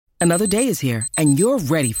Another day is here, and you're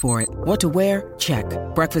ready for it. What to wear? Check.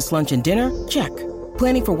 Breakfast, lunch, and dinner? Check.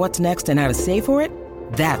 Planning for what's next and how to save for it?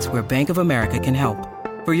 That's where Bank of America can help.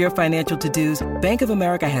 For your financial to-dos, Bank of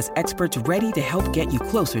America has experts ready to help get you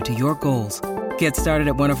closer to your goals. Get started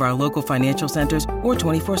at one of our local financial centers or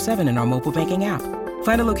 24/7 in our mobile banking app.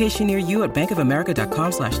 Find a location near you at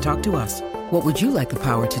bankofamerica.com/talktous. What would you like the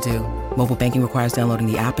power to do? Mobile banking requires downloading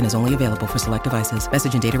the app and is only available for select devices.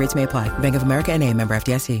 Message and data rates may apply. Bank of America N.A., member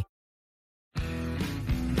FDIC.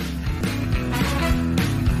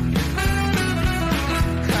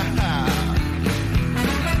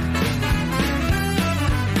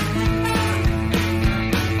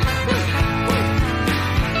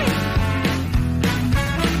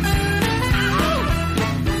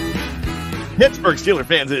 Pittsburgh Steelers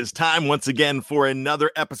fans, it is time once again for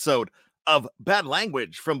another episode of Bad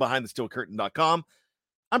Language from BehindTheSteelCurtain.com.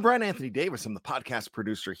 I'm Brian Anthony Davis. I'm the podcast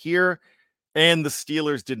producer here, and the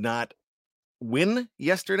Steelers did not win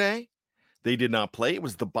yesterday. They did not play. It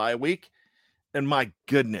was the bye week, and my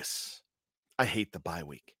goodness, I hate the bye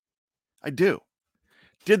week. I do.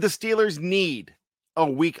 Did the Steelers need a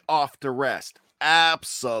week off to rest?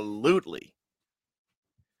 Absolutely.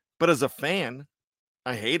 But as a fan,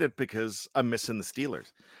 I hate it because I'm missing the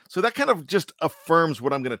Steelers. So that kind of just affirms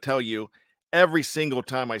what I'm going to tell you every single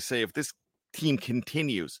time I say, if this team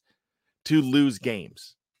continues to lose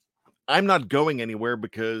games, I'm not going anywhere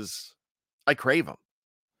because I crave them.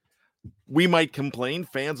 We might complain.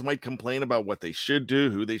 Fans might complain about what they should do,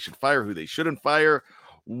 who they should fire, who they shouldn't fire,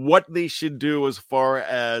 what they should do as far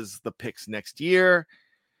as the picks next year.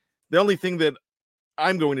 The only thing that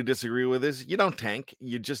I'm going to disagree with is you don't tank.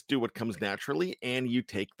 You just do what comes naturally, and you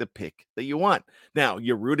take the pick that you want. Now,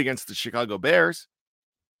 you root against the Chicago Bears.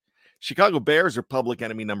 Chicago Bears are public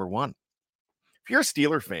enemy number one. If you're a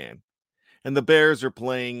Steeler fan and the Bears are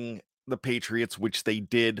playing the Patriots, which they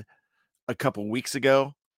did a couple weeks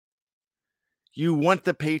ago, you want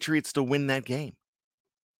the Patriots to win that game.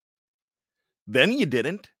 Then you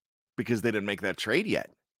didn't because they didn't make that trade yet.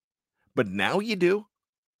 But now you do.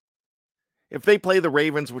 If they play the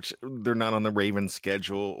Ravens, which they're not on the Ravens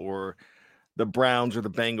schedule, or the Browns or the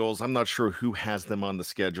Bengals, I'm not sure who has them on the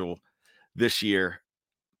schedule this year.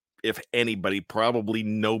 If anybody, probably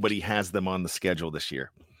nobody has them on the schedule this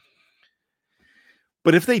year.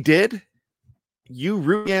 But if they did, you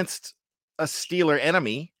root against a Steeler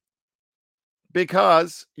enemy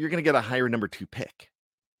because you're going to get a higher number 2 pick.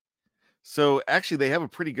 So actually, they have a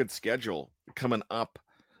pretty good schedule coming up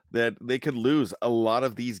that they could lose a lot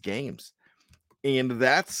of these games. And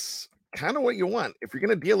that's kind of what you want. If you're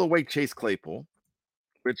going to deal away Chase Claypool,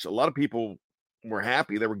 which a lot of people were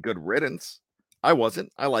happy, they were good riddance. I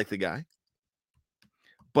wasn't. I like the guy.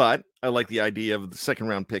 But I like the idea of the second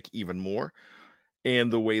round pick even more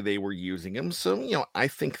and the way they were using him. So, I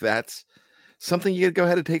think that's something you could go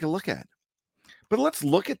ahead and take a look at. But let's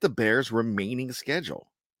look at the Bears' remaining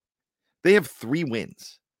schedule. They have 3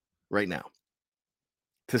 wins right now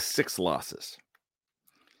to 6 losses.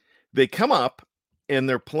 They come up and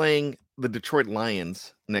they're playing the Detroit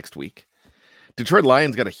Lions next week. Detroit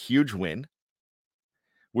Lions got a huge win,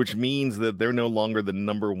 which means that they're no longer the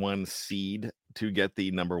number 1 seed to get the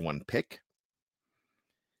number 1 pick.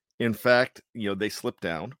 In fact, they slipped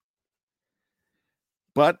down.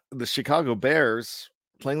 But the Chicago Bears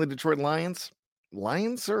playing the Detroit Lions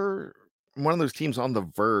are one of those teams on the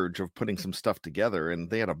verge of putting some stuff together, and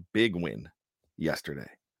they had a big win yesterday,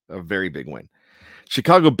 a very big win.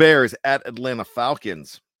 Chicago Bears at Atlanta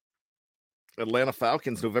Falcons. Atlanta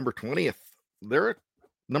Falcons, November 20th. They're a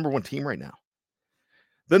number 1 team right now.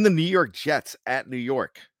 Then the New York Jets at New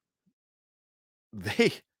York.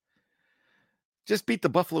 They just beat the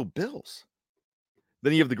Buffalo Bills.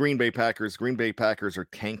 Then you have the Green Bay Packers. Green Bay Packers are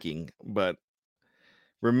tanking, but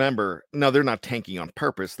remember, no, they're not tanking on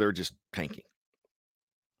purpose. They're just tanking.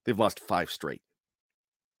 They've lost 5 straight.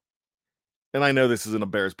 And I know this isn't a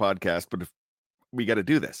Bears podcast, but if we got to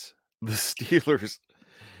do this. The Steelers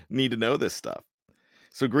need to know this stuff.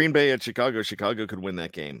 So Green Bay at Chicago. Chicago could win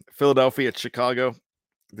that game. Philadelphia at Chicago,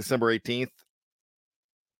 December 18th.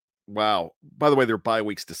 Wow. By the way, their bye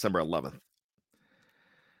week's December 11th.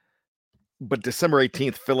 But December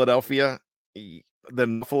 18th, Philadelphia,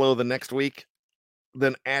 then Buffalo the next week,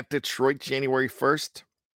 then at Detroit, January 1st,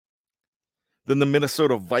 then the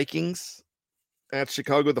Minnesota Vikings at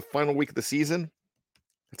Chicago the final week of the season.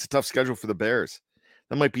 It's a tough schedule for the Bears.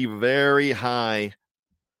 That might be very high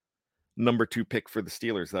number 2 pick for the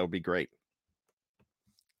Steelers. That would be great.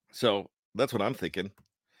 So that's what I'm thinking.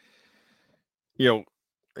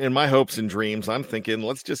 In my hopes and dreams, I'm thinking,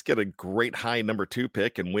 let's just get a great high number 2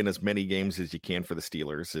 pick and win as many games as you can for the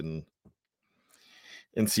Steelers. And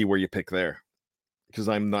and see where you pick there, because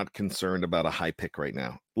I'm not concerned about a high pick right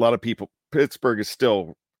now. A lot of people, Pittsburgh is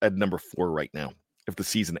still at number 4 right now if the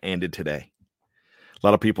season ended today. A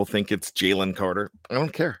lot of people think it's Jalen Carter. I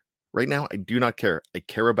don't care. Right now, I do not care. I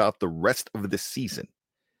care about the rest of the season.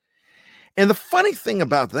 And the funny thing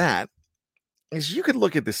about that is you could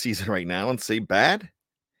look at the season right now and say bad.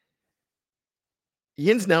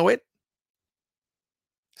 Yins know it.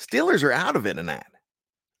 Steelers are out of it in that.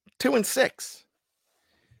 2-6.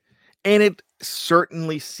 And it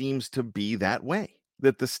certainly seems to be that way,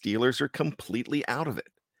 that the Steelers are completely out of it.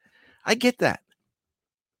 I get that.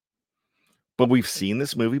 But we've seen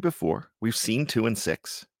this movie before. We've seen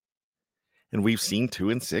 2-6. And we've seen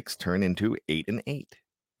 2-6 turn into 8-8.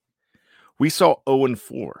 We saw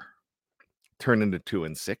 0-4 turn into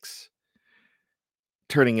 2-6,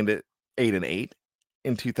 turning into 8-8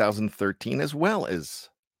 in 2013 as well as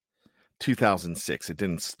 2006. It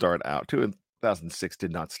didn't start out. 2006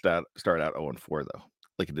 did not start out 0-4 though,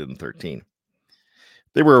 like it did in 13.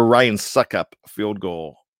 They were a Ryan Suckup field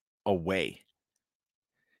goal away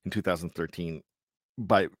in 2013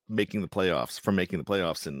 by making the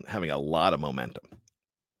playoffs and having a lot of momentum.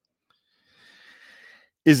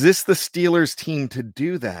 Is this the Steelers team to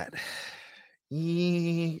do that?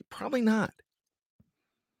 Probably not.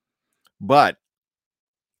 But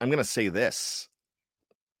I'm going to say this.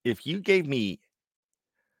 If you gave me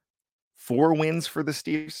 4 wins for the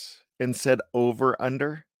Steelers and said over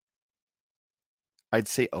under, I'd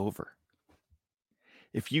say over.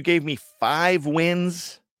 If you gave me 5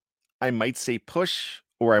 wins, I might say push,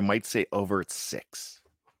 or I might say over at 6.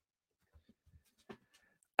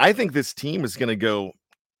 I think this team is going to go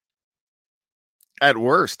at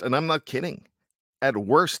worst, and I'm not kidding, at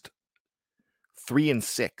worst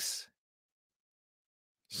 3-6.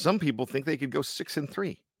 Some people think they could go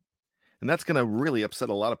 6-3. And that's going to really upset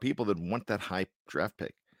a lot of people that want that high draft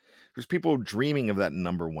pick. There's people dreaming of that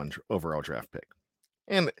number 1 overall draft pick.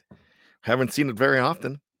 And haven't seen it very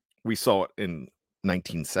often. We saw it in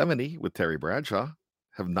 1970 with Terry Bradshaw.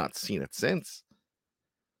 Have not seen it since.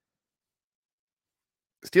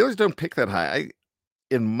 Steelers don't pick that high.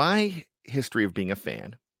 In my history of being a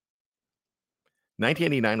fan,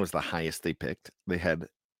 1989 was the highest they picked. They had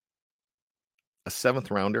a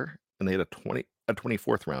 7th rounder and they had a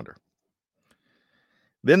 24th rounder.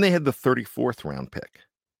 Then they had the 34th round pick.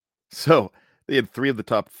 So they had 3 of the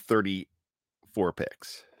top 34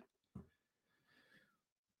 picks.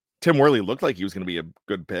 Tim Worley looked like he was going to be a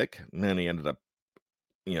good pick, and then he ended up,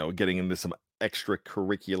 getting into some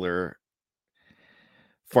extracurricular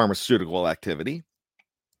pharmaceutical activity.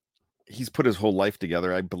 He's put his whole life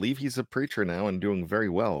together. I believe he's a preacher now and doing very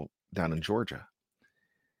well down in Georgia.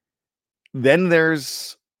 Then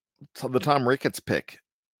there's the Tom Ricketts pick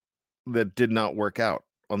that did not work out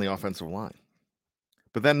on the offensive line.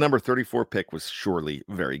 But that number 34 pick was surely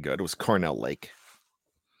very good. It was Carnell Lake.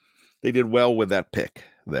 They did well with that pick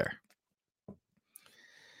there.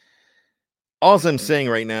 All I'm saying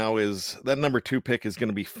right now is that number 2 pick is going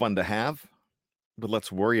to be fun to have, but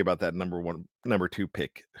let's worry about that number 2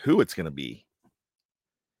 pick, who it's going to be.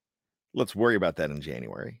 Let's worry about that in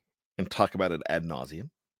January and talk about it ad nauseum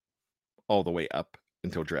all the way up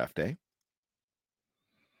until draft day.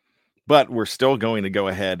 But we're still going to go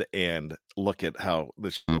ahead and look at how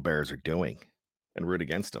the Chicago Bears are doing and root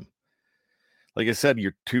against them. Like I said,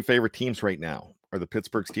 your 2 favorite teams right now are the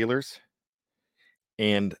Pittsburgh Steelers,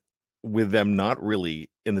 and with them not really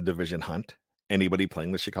in the division hunt, anybody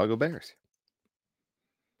playing the Chicago Bears.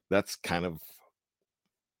 That's kind of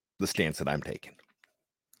the stance that I'm taking.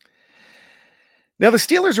 Now, the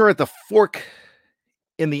Steelers are at the fork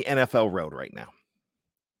in the NFL road right now.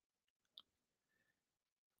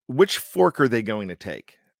 Which fork are they going to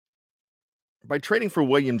take? By trading for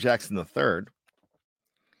William Jackson III,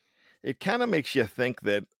 it kind of makes you think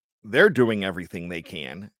that they're doing everything they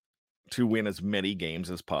can to win as many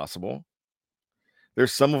games as possible.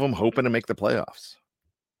 There's some of them hoping to make the playoffs.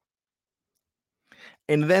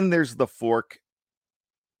 And then there's the fork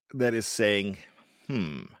that is saying,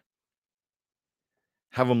 have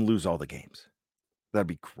them lose all the games. That'd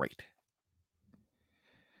be great.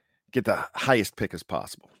 Get the highest pick as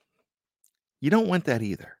possible. You don't want that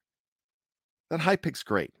either. That high pick's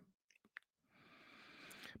great.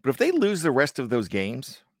 But if they lose the rest of those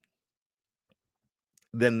games,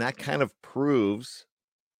 then that kind of proves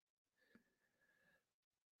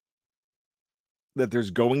that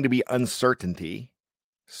there's going to be uncertainty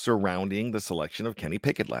surrounding the selection of Kenny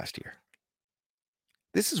Pickett last year.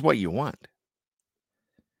 This is what you want.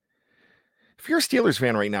 If you're a Steelers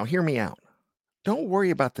fan right now, hear me out. Don't worry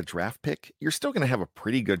about the draft pick. You're still going to have a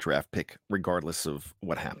pretty good draft pick regardless of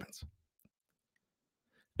what happens.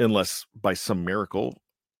 unless by some miracle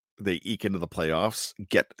they eke into the playoffs,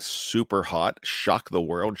 get super hot, shock the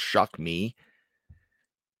world, shock me,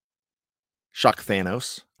 shock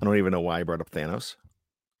Thanos. I don't even know why I brought up Thanos.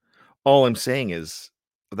 All I'm saying is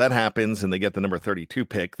if that happens and they get the number 32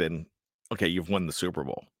 pick, then okay, you've won the Super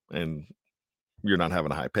Bowl and you're not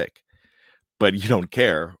having a high pick. But you don't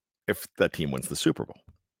care if that team wins the Super Bowl.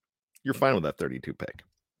 You're fine with that 32 pick.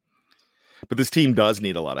 But this team does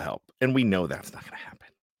need a lot of help, and we know that's not going to happen.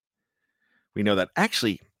 We know that.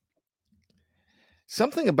 Actually,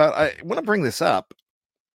 something about, I want to bring this up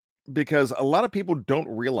because a lot of people don't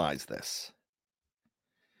realize this.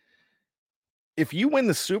 If you win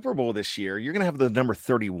the Super Bowl this year, you're going to have the number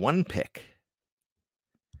 31 pick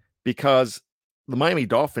because the Miami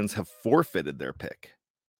Dolphins have forfeited their pick.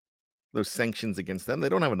 Those sanctions against them, they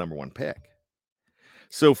don't have a number 1 pick.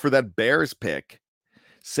 So for that Bears pick,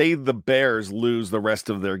 say the Bears lose the rest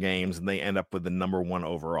of their games and they end up with the number 1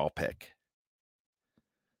 overall pick.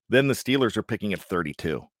 Then the Steelers are picking at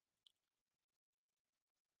 32.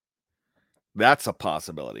 That's a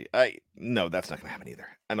possibility. No, that's not going to happen either.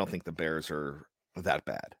 I don't think the Bears are that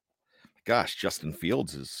bad. Gosh, Justin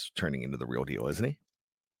Fields is turning into the real deal, isn't he?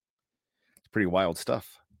 It's pretty wild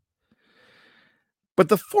stuff. But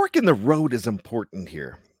the fork in the road is important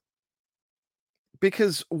here.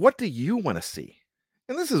 Because what do you want to see?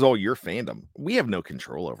 And this is all your fandom. We have no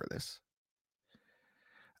control over this.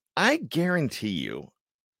 I guarantee you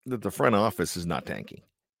that the front office is not tanking.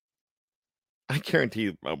 I guarantee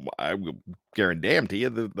you, I will guarantee you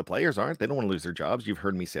the players aren't. They don't want to lose their jobs. You've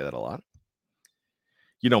heard me say that a lot.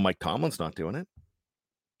 You know, Mike Tomlin's not doing it.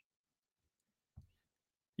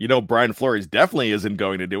 You know, Brian Flores definitely isn't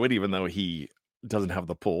going to do it, even though he doesn't have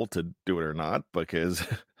the pull to do it or not, because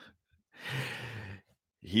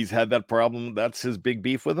he's had that problem. That's his big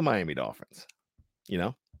beef with the Miami Dolphins, you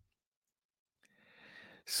know?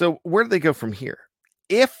 So where do they go from here?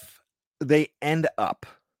 If they end up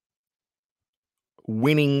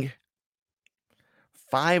winning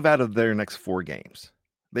 5 out of their next 4 games,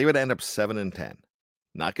 they would end up 7-10.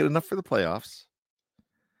 Not good enough for the playoffs.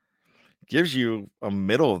 Gives you a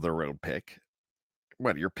middle of the road pick.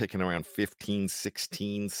 What, you're picking around 15,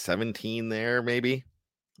 16, 17 there, maybe?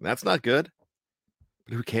 That's not good.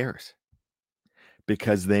 But who cares?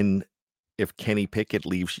 Because then if Kenny Pickett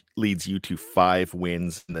leads you to 5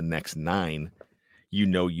 wins in the next 9, you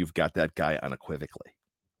know you've got that guy unequivocally.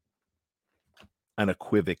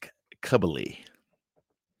 Unequivocally.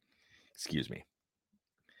 Excuse me.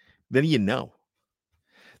 Then you know.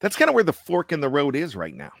 That's kind of where the fork in the road is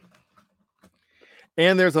right now.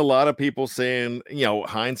 And there's a lot of people saying, you know,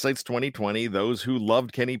 hindsight's 2020. Those who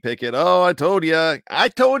loved Kenny Pickett, oh, I told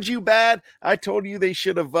you bad. I told you they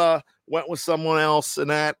should have went with someone else and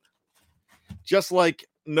that. Just like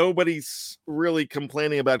nobody's really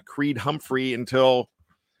complaining about Creed Humphrey until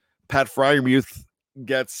Pat Freiermuth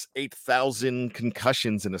gets 8,000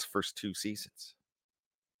 concussions in his first 2 seasons.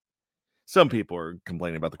 Some people are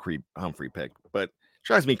complaining about the Creed Humphrey pick, but it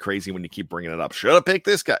drives me crazy when you keep bringing it up. Should have picked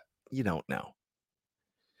this guy. You don't know.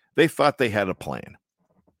 They thought they had a plan.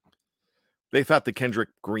 They thought the Kendrick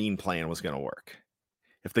Green plan was going to work.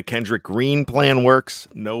 If the Kendrick Green plan works,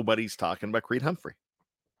 nobody's talking about Creed Humphrey.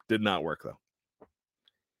 Did not work, though.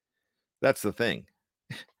 That's the thing.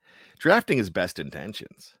 Drafting is best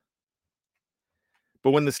intentions.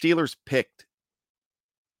 But when the Steelers picked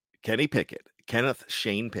Kenny Pickett, Kenneth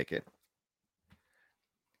Shane Pickett,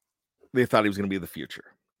 they thought he was going to be the future.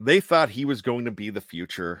 They thought he was going to be the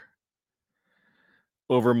future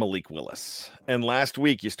over Malik Willis. And last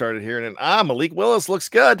week you started hearing it. Malik Willis looks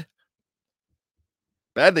good.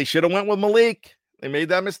 Bad. They should have went with Malik. They made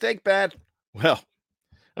that mistake bad. Well,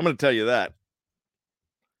 I'm going to tell you that.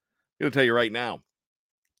 I'm going to tell you right now.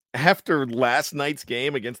 After last night's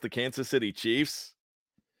game against the Kansas City Chiefs,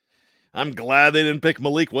 I'm glad they didn't pick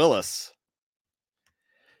Malik Willis.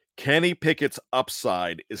 Kenny Pickett's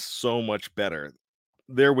upside is so much better.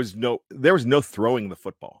 There was no throwing the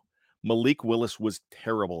football. Malik Willis was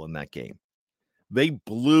terrible in that game. They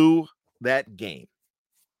blew that game.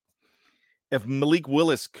 If Malik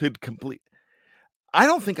Willis could complete, I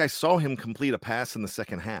don't think I saw him complete a pass in the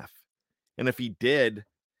second half. And if he did,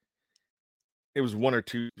 it was 1 or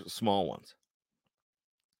 2 small ones.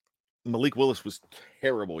 Malik Willis was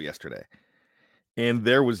terrible yesterday. And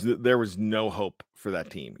there was no hope for that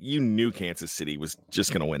team. You knew Kansas City was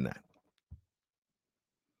just going to win that.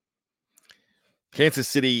 Kansas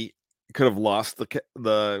City could have lost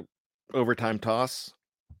the overtime toss,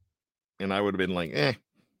 and I would have been like,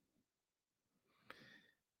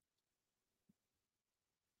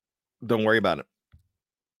 don't worry about it.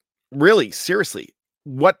 Really, seriously,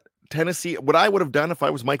 what Tennessee, what I would have done if I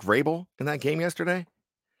was Mike Vrabel in that game yesterday,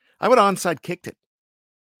 I would have onside kicked it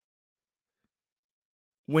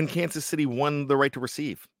when Kansas City won the right to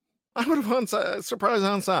receive. I would have surprise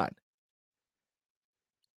onside.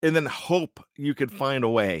 And then hope you could find a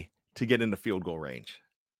way to get into field goal range.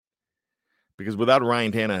 Because without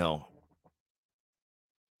Ryan Tannehill,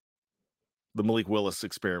 the Malik Willis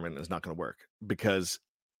experiment is not going to work because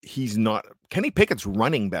he's not. Kenny Pickett's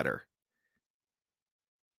running better.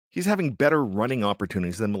 He's having better running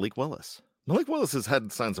opportunities than Malik Willis. Malik Willis has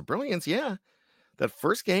had signs of brilliance, yeah. That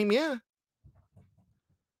first game, yeah.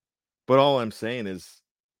 But all I'm saying is,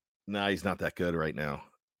 he's not that good right now.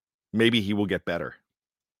 Maybe he will get better.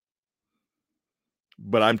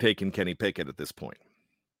 But I'm taking Kenny Pickett at this point.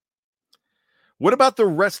 What about the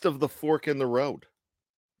rest of the fork in the road?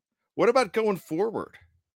 What about going forward?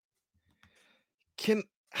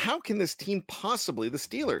 How can this team possibly, the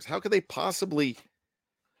Steelers, how could they possibly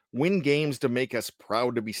win games to make us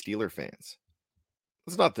proud to be Steeler fans?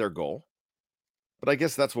 That's not their goal. But I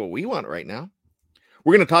guess that's what we want right now.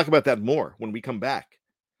 We're going to talk about that more when we come back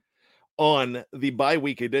on the bye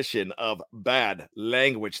week edition of Bad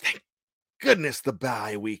Language. Thank goodness the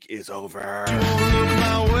bye week is over.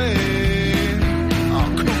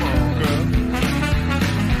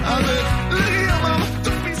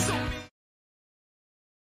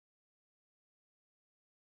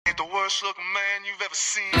 The worst looking man you've ever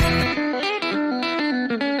seen.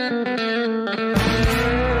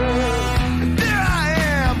 There I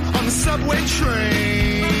am on the subway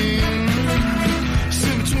train,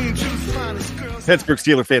 sitting between two finest girls. Pittsburgh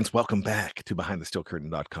Steelers fans, welcome back to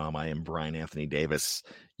BehindTheSteelCurtain.com. I am Brian Anthony Davis.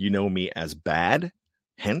 You know me as Bad,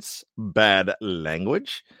 hence Bad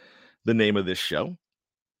Language, the name of this show.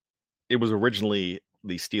 It was originally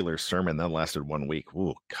the Steelers sermon that lasted 1 week.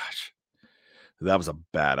 Oh, gosh. That was a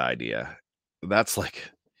bad idea. That's like,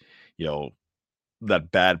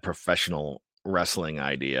 that bad professional wrestling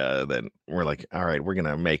idea that we're like, all right, we're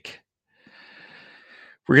gonna make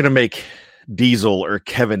Diesel or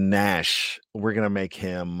Kevin Nash. We're gonna make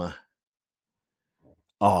him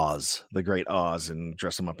Oz, the great Oz, and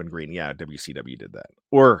dress him up in green. Yeah, WCW did that.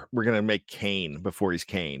 Or we're gonna make Kane before he's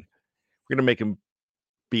Kane. We're gonna make him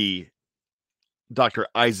be Dr.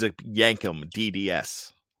 Isaac Yankem,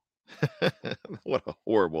 DDS. What a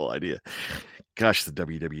horrible idea. Gosh, the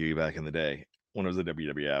WWE back in the day, when it was the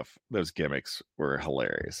WWF, those gimmicks were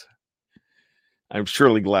hilarious. I'm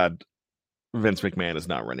surely glad Vince McMahon is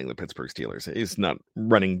not running the Pittsburgh Steelers. He's not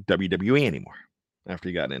running WWE anymore after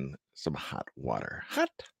he got in some hot water.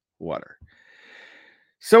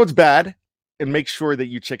 So it's bad. And make sure that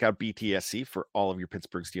you check out BTSC for all of your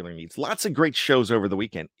Pittsburgh Steelers needs. Lots of great shows over the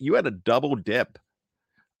weekend. You had a double dip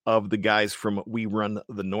of the guys from We Run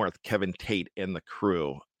the North, Kevin Tate and the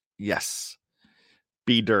crew. Yes.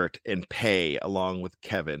 B Dirt and Pay along with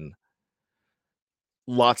Kevin.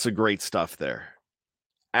 Lots of great stuff there.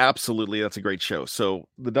 Absolutely, that's a great show. So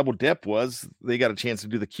the double dip was they got a chance to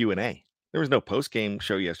do the Q&A. There was no post-game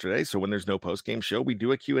show yesterday, so when there's no post-game show, we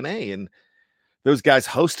do a Q&A. And those guys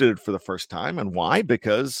hosted it for the first time. And why?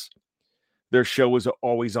 Because their show was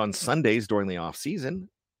always on Sundays during the off season.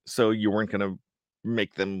 So you weren't going to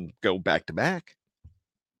make them go back to back.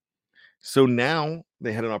 So now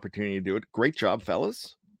they had an opportunity to do it. Great job,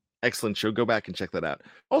 fellas. Excellent show. Go back and check that out.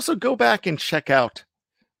 Also, go back and check out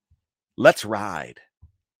Let's Ride.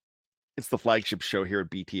 It's the flagship show here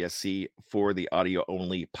at BTSC for the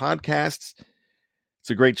audio-only podcasts. It's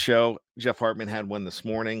a great show. Jeff Hartman had one this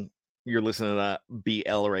morning. You're listening to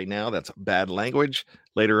BL right now. That's Bad Language.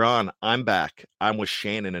 Later on, I'm back. I'm with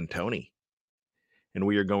Shannon and Tony. And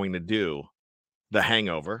we are going to do The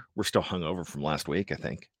Hangover. We're still hungover from last week, I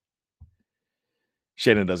think.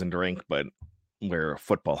 Shannon doesn't drink, but we're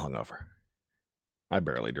football hungover. I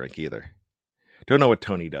barely drink either. Don't know what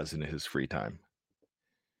Tony does in his free time.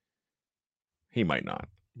 He might not,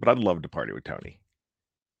 but I'd love to party with Tony.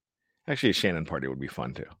 Actually, a Shannon party would be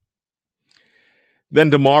fun too. Then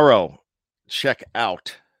tomorrow, check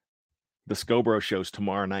out the Scobro shows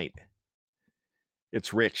tomorrow night.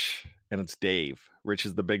 It's Rich and it's Dave. Rich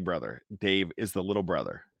is the big brother. Dave is the little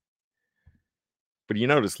brother. But you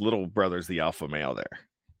notice little brother's the alpha male there.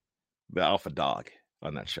 The alpha dog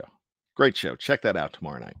on that show. Great show. Check that out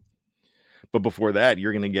tomorrow night. But before that,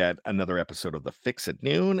 you're going to get another episode of The Fix at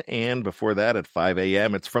noon. And before that, at 5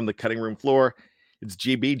 a.m., it's From the Cutting Room Floor. It's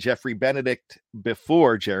GB, Jeffrey Benedict,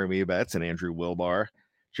 before Jeremy Betts and Andrew Wilbar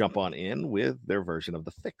jump on in with their version of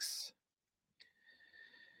The Fix.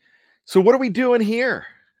 So what are we doing here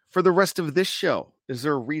for the rest of this show? Is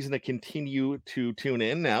there a reason to continue to tune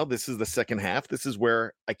in now? This is the second half. This is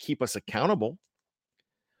where I keep us accountable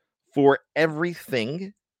for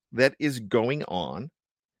everything that is going on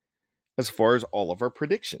as far as all of our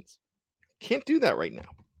predictions. Can't do that right now.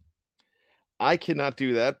 I cannot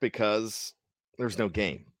do that because there's no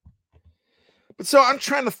game. But so I'm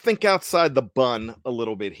trying to think outside the bun a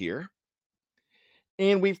little bit here.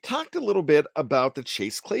 And we've talked a little bit about the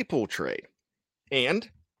Chase Claypool trade. And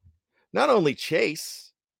not only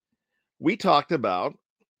Chase, we talked about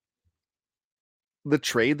the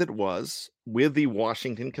trade that was with the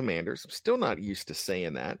Washington Commanders. I'm still not used to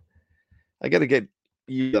saying that. I got to get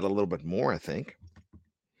used to that a little bit more, I think.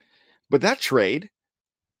 But that trade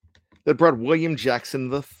that brought William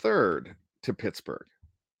Jackson III to Pittsburgh.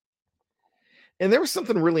 And there was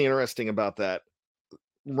something really interesting about that.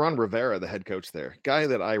 Ron Rivera, the head coach there, guy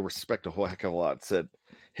that I respect a whole heck of a lot, said,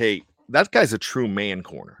 hey, that guy's a true man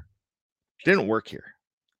corner. Didn't work here.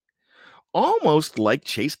 Almost like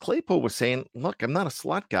Chase Claypool was saying, look, I'm not a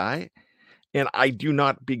slot guy, and I do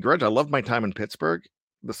not begrudge. I love my time in Pittsburgh.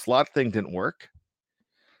 The slot thing didn't work.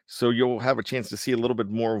 So you'll have a chance to see a little bit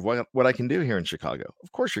more of what I can do here in Chicago.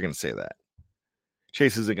 Of course you're going to say that.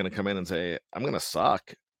 Chase isn't going to come in and say, I'm going to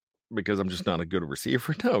suck because I'm just not a good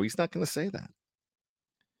receiver. No, he's not going to say that.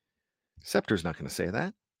 Scepter's not going to say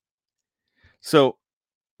that. So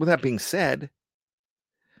with that being said,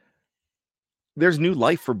 there's new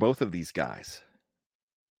life for both of these guys.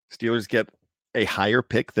 Steelers get a higher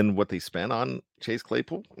pick than what they spent on Chase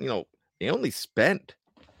Claypool. You know, they only spent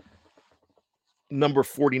number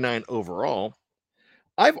 49 overall.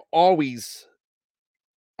 I have always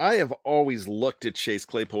looked at Chase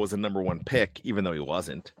Claypool as a number one pick, even though he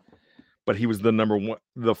wasn't. But he was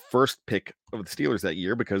the first pick of the Steelers that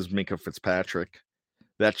year because Minkah Fitzpatrick,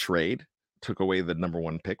 that trade, took away the number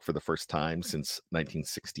one pick for the first time since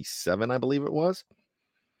 1967, I believe it was.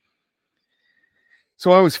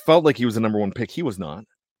 So I always felt like he was a number one pick. He was not.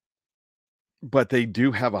 But they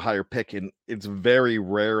do have a higher pick, and it's very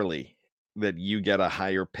rarely that you get a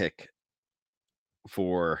higher pick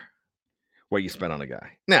for what you spent on a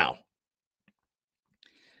guy. Now,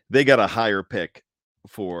 they got a higher pick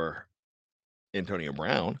for Antonio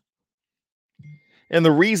Brown. And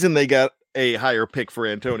the reason they got a higher pick for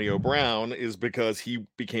Antonio Brown is because he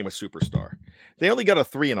became a superstar. They only got a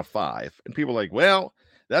 3 and a 5. And people are like, well,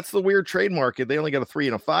 that's the weird trade market. They only got a 3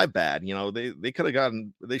 and a 5 bad. You know, they should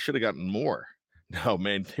have gotten more. No,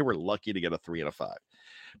 man, they were lucky to get a 3 and a 5.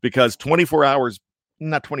 Because 24 hours,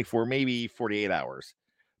 not 24, maybe 48 hours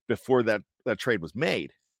before that trade was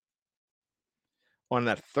made, on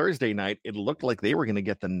that Thursday night, it looked like they were going to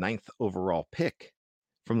get the 9th overall pick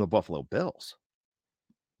from the Buffalo Bills.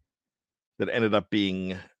 That ended up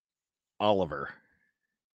being Oliver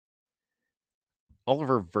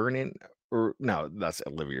Vernon, or no, that's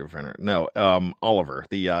Olivier Vernon. No, Oliver,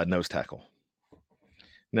 the nose tackle.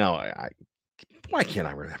 Now, why can't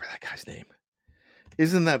I remember that guy's name?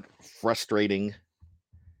 Isn't that frustrating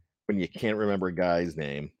when you can't remember a guy's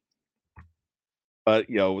name? But,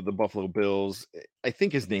 you know, the Buffalo Bills, I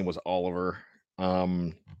think his name was Oliver.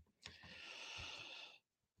 It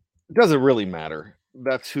doesn't really matter.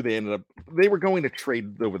 That's who they ended up. They were going to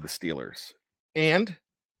trade though with the Steelers. And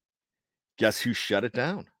guess who shut it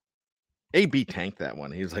down? AB tanked that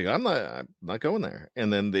one. He was like, I'm not going there.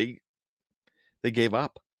 And then they gave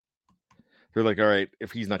up. They're like, all right,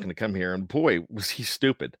 if he's not going to come here. And boy, was he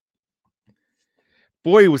stupid.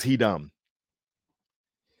 Boy, was he dumb.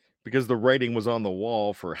 Because the writing was on the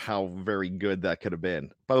wall for how very good that could have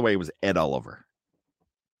been. By the way, it was Ed Oliver.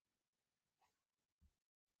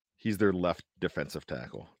 He's their left defensive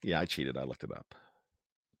tackle. Yeah, I cheated. I looked it up.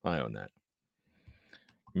 I own that.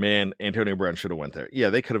 Man, Antonio Brown should have went there.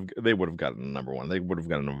 Yeah, they would have gotten number one. They would have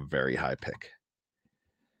gotten a very high pick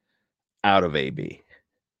out of AB.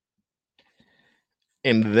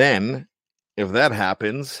 And then, if that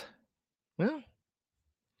happens, well,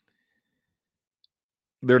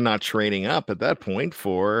 they're not trading up at that point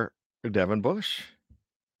for Devin Bush.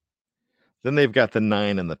 Then they've got the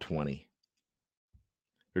 9 and the 20.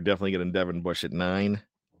 They're definitely getting Devin Bush at 9. They're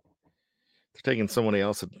taking somebody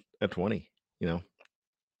else at 20, you know.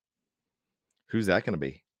 Who's that going to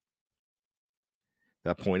be?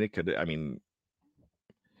 At that point, it could have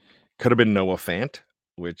been Noah Fant,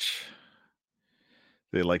 which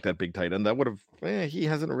they like that big tight end. That would have, he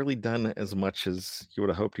hasn't really done as much as you would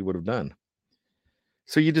have hoped he would have done.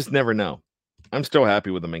 So you just never know. I'm still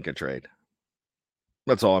happy with the Minkah trade.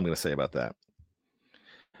 That's all I'm going to say about that.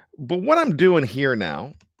 But what I'm doing here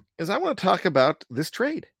now is I want to talk about this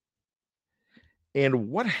trade and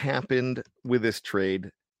what happened with this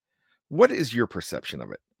trade. What is your perception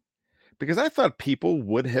of it? Because I thought people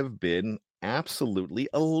would have been absolutely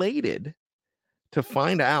elated to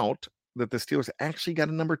find out that the Steelers actually got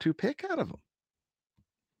a number 2 pick out of them.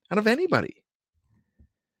 out of anybody.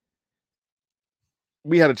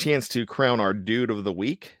 We had a chance to crown our dude of the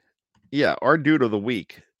week. Yeah, our dude of the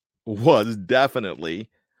week was definitely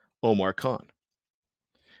Omar Khan.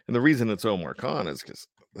 And the reason it's Omar Khan is because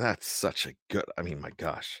that's such a good, I mean, my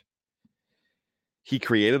gosh. He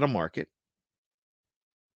created a market.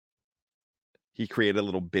 He created a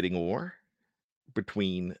little bidding war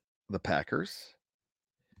between the Packers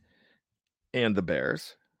and the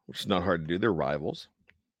Bears, which is not hard to do. They're rivals.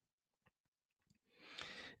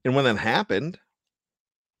 And when that happened,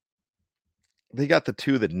 they got the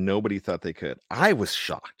two that nobody thought they could. I was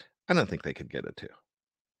shocked. I don't think they could get it two.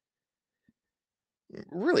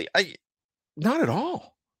 Really, not at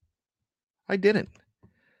all. I didn't.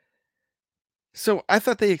 So I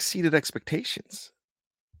thought they exceeded expectations.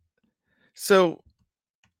 So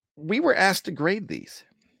we were asked to grade these.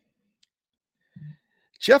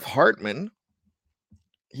 Jeff Hartman,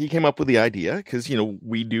 he came up with the idea because,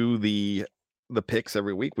 we do the picks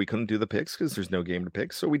every week. We couldn't do the picks because there's no game to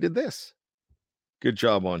pick. So we did this. Good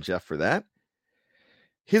job on Jeff for that.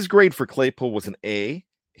 His grade for Claypool was an A.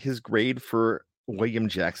 His grade for William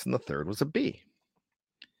Jackson III was a B.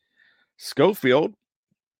 Schofield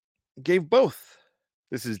gave both.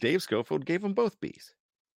 This is Dave Schofield, gave them both B's.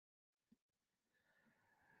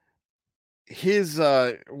 His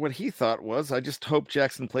what he thought was, I just hope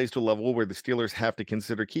Jackson plays to a level where the Steelers have to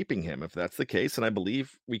consider keeping him. If that's the case, and I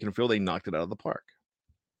believe we can feel they knocked it out of the park.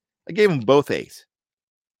 I gave them both A's.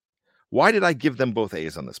 Why did I give them both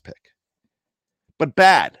A's on this pick? But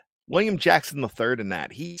bad. William Jackson III in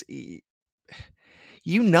that. He's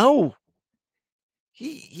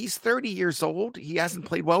 30 years old. He hasn't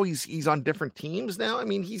played well. He's on different teams now. I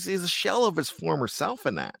mean, he's a shell of his former self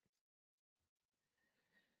in that.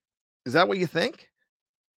 Is that what you think?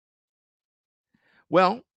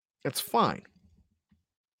 Well, it's fine.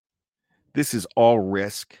 This is all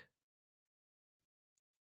risk,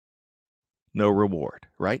 no reward,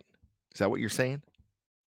 right? Is that what you're saying?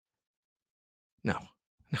 No,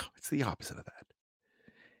 it's the opposite of that.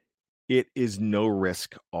 It is no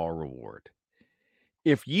risk, all reward.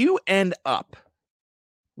 If you end up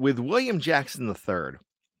with William Jackson III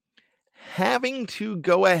having to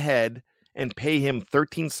go ahead and pay him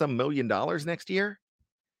 $13-some million next year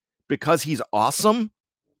because he's awesome,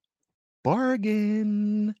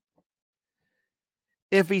 bargain.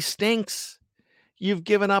 If he stinks, you've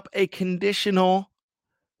given up a conditional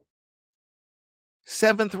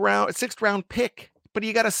sixth round pick, but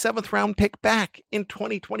you got a 7th round pick back in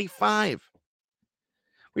 2025.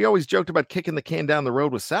 We always joked about kicking the can down the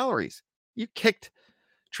road with salaries. You kicked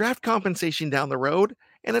draft compensation down the road,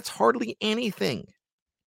 and it's hardly anything.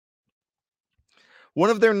 One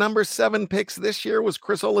of their number 7 picks this year was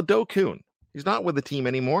Chris Oladokun. He's not with the team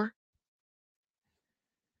anymore.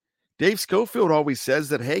 Dave Schofield always says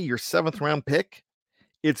that, hey, your 7th round pick,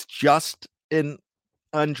 it's just an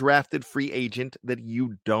undrafted free agent that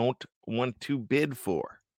you don't want to bid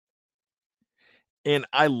for. And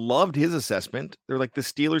I loved his assessment. They're like, the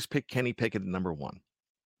Steelers pick Kenny Pickett at number 1.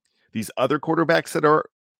 These other quarterbacks that are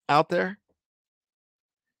out there,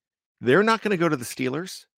 they're not going to go to the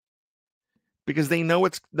Steelers because they know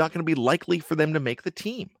it's not going to be likely for them to make the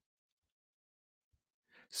team.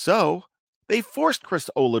 So they forced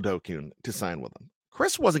Chris Oladokun to sign with them.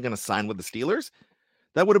 Chris wasn't going to sign with the Steelers.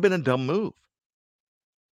 That would have been a dumb move.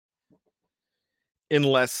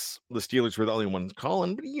 Unless the Steelers were the only ones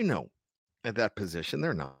calling, but at that position,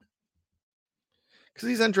 they're not. Because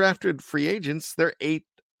these undrafted free agents, they're 8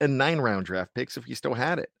 and 9 round draft picks if you still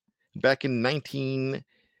had it. Back in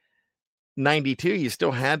 1992, you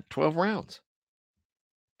still had 12 rounds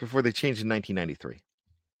before they changed in 1993.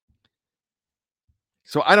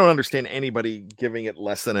 So I don't understand anybody giving it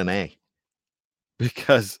less than an A.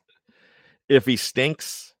 Because if he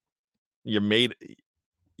stinks, you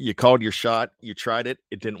called your shot, you tried it,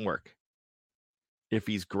 it didn't work. If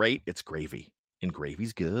he's great, it's gravy. And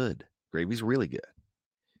gravy's good. Gravy's really good.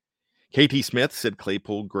 KT Smith said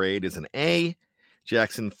Claypool grade is an A.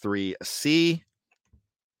 Jackson 3, a C.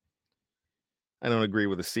 I don't agree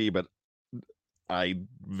with a C, but I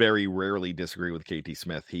very rarely disagree with KT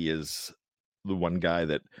Smith. He is the one guy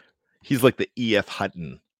he's like the E.F.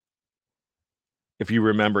 Hutton. If you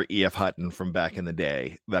remember E.F. Hutton from back in the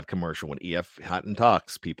day, that commercial, when E.F. Hutton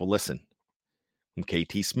talks, people listen. When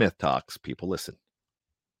KT Smith talks, people listen.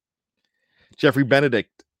 Jeffrey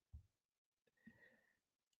Benedict.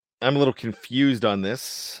 I'm a little confused on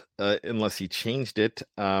this, unless he changed it.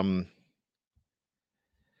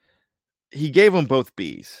 He gave them both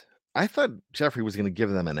B's. I thought Jeffrey was going to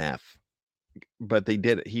give them an F, but they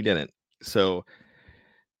did it. He didn't. So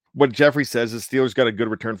What Jeffrey says is Steelers got a good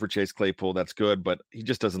return for Chase Claypool. That's good, but he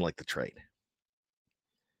just doesn't like the trade.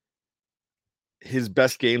 His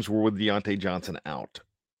best games were with Deontay Johnson out,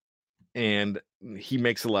 and he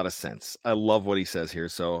makes a lot of sense. I love what he says here,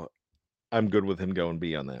 so I'm good with him going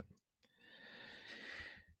B on that.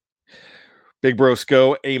 Big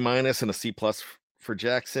Brosco, A- and a C+ for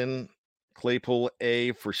Jackson. Claypool,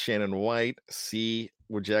 A for Shannon White. C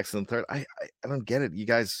with Jackson third. I don't get it. You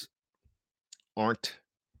guys aren't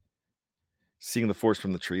seeing the forest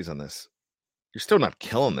from the trees on this. You're still not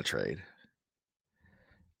killing the trade.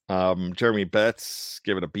 Jeremy Betts,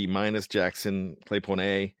 give it a B-. Jackson, Claypool, an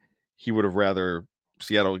A. He would have rather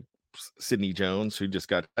Seattle Sidney Jones, who just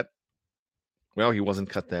got cut. Well, he wasn't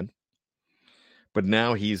cut then. But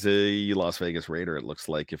now he's a Las Vegas Raider, it looks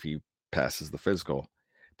like, if he passes the physical.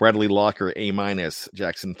 Bradley Locker, A-.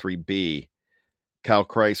 Jackson, 3B. Kyle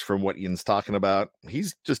Kreis, from what Ian's talking about,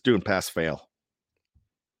 he's just doing pass-fail.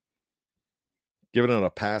 Giving it a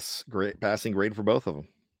passing grade for both of them.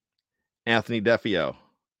 Anthony Defio,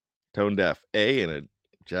 tone deaf, A, and a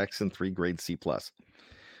Jackson 3 grade C+.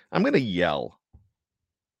 I'm going to yell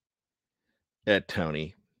at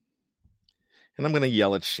Tony, and I'm going to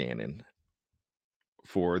yell at Shannon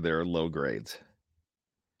for their low grades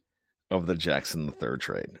of the Jackson the third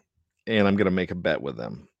trade. And I'm going to make a bet with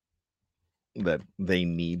them that they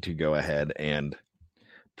need to go ahead and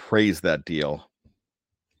praise that deal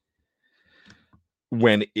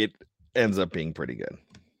when it ends up being pretty good.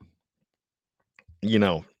 You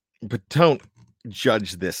know, but don't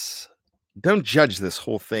judge this. Don't judge this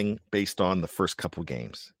whole thing based on the first couple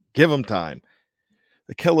games. Give them time.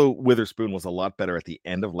 Ahkello Witherspoon was a lot better at the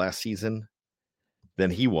end of last season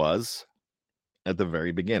than he was at the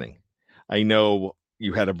very beginning. I know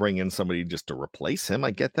you had to bring in somebody just to replace him.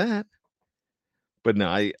 I get that. But no,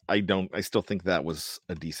 I still think that was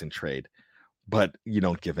a decent trade. But you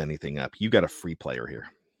don't give anything up. You got a free player here.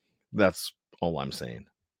 That's all I'm saying.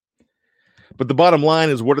 But the bottom line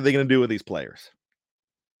is, what are they going to do with these players?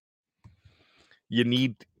 You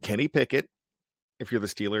need Kenny Pickett, if you're the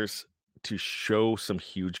Steelers, to show some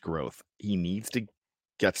huge growth. He needs to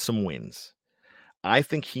get some wins. I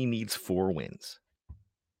think he needs 4 wins.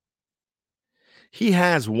 He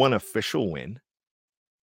has one official win.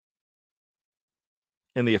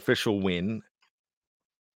 And the official win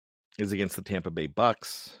is against the Tampa Bay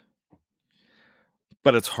Bucks.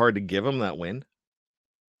 But it's hard to give him that win.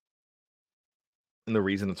 And the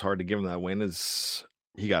reason it's hard to give him that win is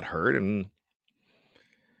he got hurt and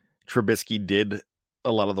Trubisky did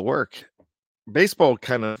a lot of the work. Baseball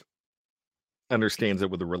kind of understands it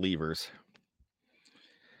with the relievers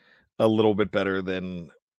a little bit better than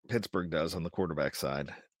Pittsburgh does on the quarterback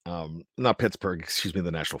side. Not Pittsburgh, excuse me,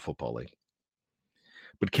 the National Football League.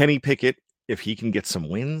 But Kenny Pickett, if he can get some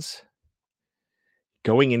wins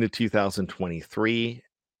going into 2023,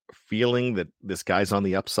 feeling that this guy's on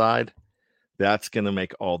the upside, that's going to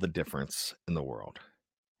make all the difference in the world.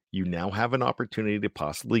 You now have an opportunity to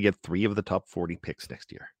possibly get 3 of the top 40 picks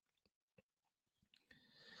next year.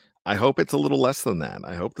 I hope it's a little less than that.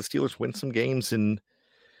 I hope the Steelers win some games and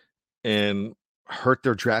hurt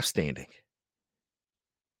their draft standing.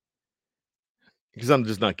 Because I'm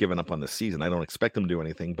just not giving up on this season. I don't expect them to do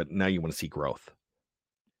anything, but now you want to see growth.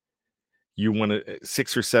 You want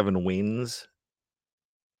 6 or 7 wins.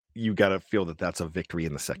 You got to feel that that's a victory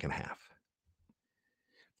in the second half.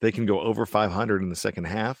 They can go over 500 in the second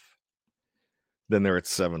half, then they're at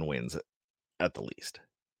 7 wins at the least.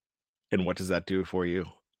 And what does that do for you?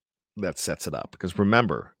 That sets it up. Because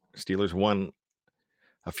remember, Steelers won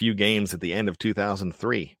a few games at the end of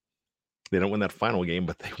 2003. They don't win that final game,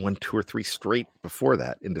 but they won 2 or 3 straight before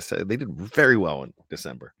that in December. They did very well in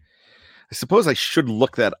December. I suppose I should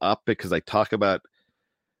look that up because I talk about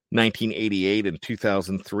 1988 and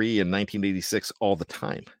 2003 and 1986 all the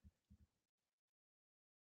time.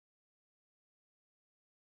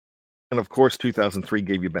 And of course, 2003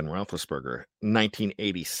 gave you Ben Roethlisberger.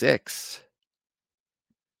 1986,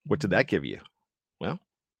 what did that give you? Well,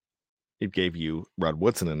 it gave you Rod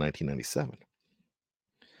Woodson in 1997.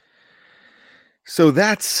 So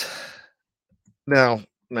that's now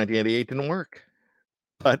 1988 didn't work,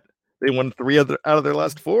 but they won 3 out of their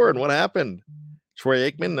last 4. And what happened?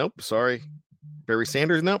 Troy Aikman? Nope. Sorry. Barry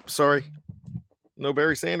Sanders? Nope. Sorry. No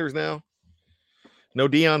Barry Sanders now. No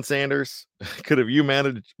Deion Sanders. Could have you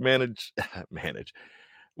managed?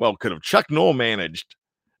 Well, could have Chuck Noll managed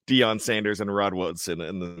Deion Sanders and Rod Woodson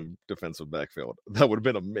in the defensive backfield? That would have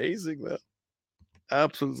been amazing, though.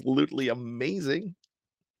 Absolutely amazing.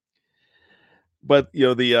 But, you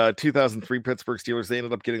know, the 2003 Pittsburgh Steelers, they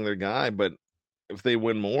ended up getting their guy. But if they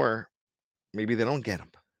win more, maybe they don't get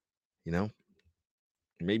him. You know,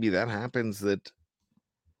 maybe that happens, that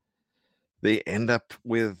they end up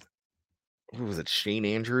with, what was it, Shane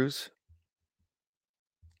Andrews,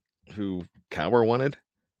 who Cowher wanted.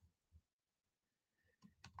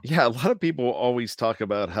 Yeah, a lot of people always talk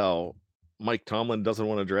about how Mike Tomlin doesn't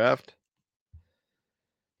want to draft.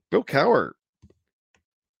 Bill Cowher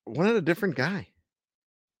wanted a different guy.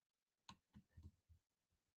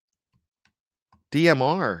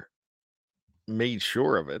 DMR made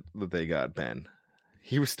sure of it that they got Ben.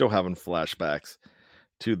 He was still having flashbacks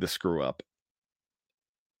to the screw up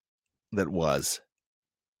that was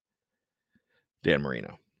Dan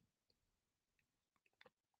Marino.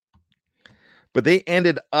 But they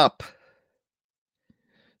ended up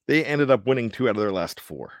winning 2 out of their last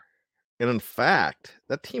 4. And in fact,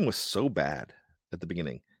 that team was so bad at the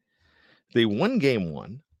beginning. They won game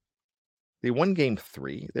 1. They won game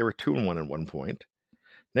 3. They were 2-1 at one point.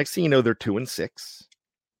 Next thing you know, they're 2-6.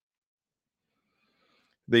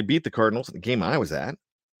 They beat the Cardinals, the game I was at.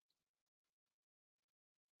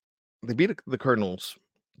 They beat the Cardinals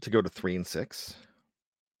to go to 3-6.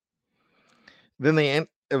 Then they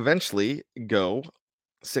eventually go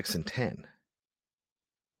 6-10.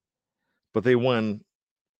 But they won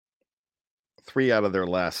 3 out of their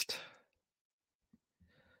last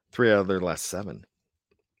 7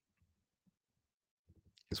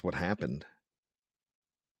 is what happened.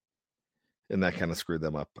 And that kind of screwed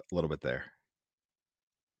them up a little bit there.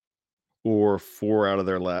 Or 4 out of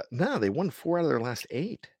their last... No, they won 4 out of their last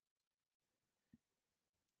 8.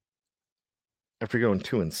 After going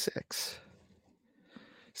 2-6.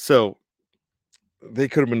 So they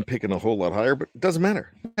could have been picking a whole lot higher, but it doesn't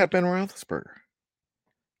matter. They got Ben Roethlisberger.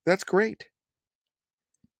 That's great.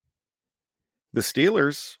 The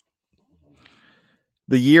Steelers,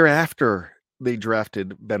 the year after they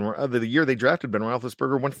drafted Ben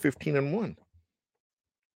Roethlisberger, went 15-1.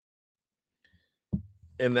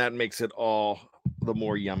 And that makes it all the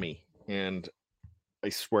more yummy. And I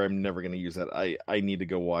swear I'm never going to use that. I need to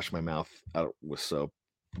go wash my mouth out with soap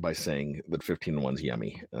by saying that 15-1's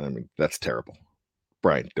yummy. I mean, that's terrible.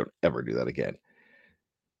 Brian, don't ever do that again.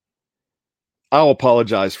 I'll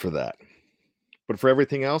apologize for that. But for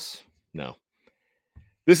everything else, no.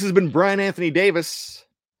 This has been Brian Anthony Davis.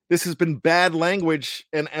 This has been Bad Language.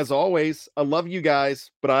 And as always, I love you guys,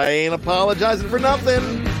 but I ain't apologizing for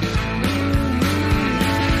nothing.